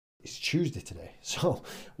It's Tuesday today. So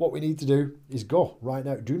what we need to do is go right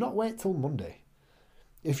now. Do not wait till Monday.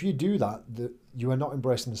 If you do that, you are not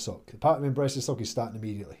embracing the suck. The part of embracing the suck is starting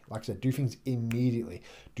immediately. Like I said, do things immediately.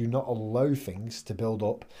 Do not allow things to build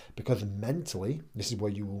up, because mentally, this is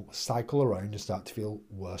where you will cycle around and start to feel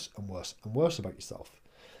worse and worse and worse about yourself.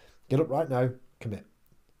 Get up right now, commit.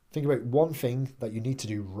 Think about one thing that you need to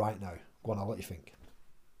do right now. Go on, I'll let you think.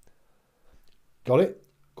 Got it?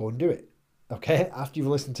 Go and do it. Okay? After you've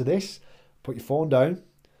listened to this, put your phone down,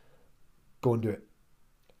 go and do it.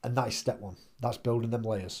 And that is step one. That's building them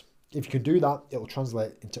layers. If you can do that, it will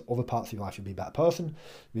translate into other parts of your life. You'll be a better person,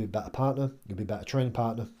 you'll be a better partner, you'll be a better training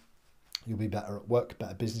partner, you'll be better at work,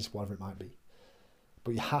 better business, whatever it might be.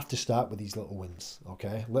 But you have to start with these little wins,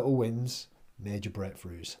 okay? Little wins, major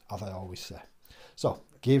breakthroughs, as I always say. So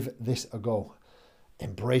give this a go.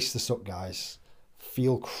 Embrace the suck, guys.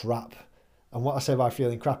 Feel crap. And what I say by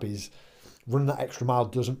feeling crap is running that extra mile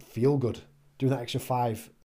doesn't feel good. Doing that extra 5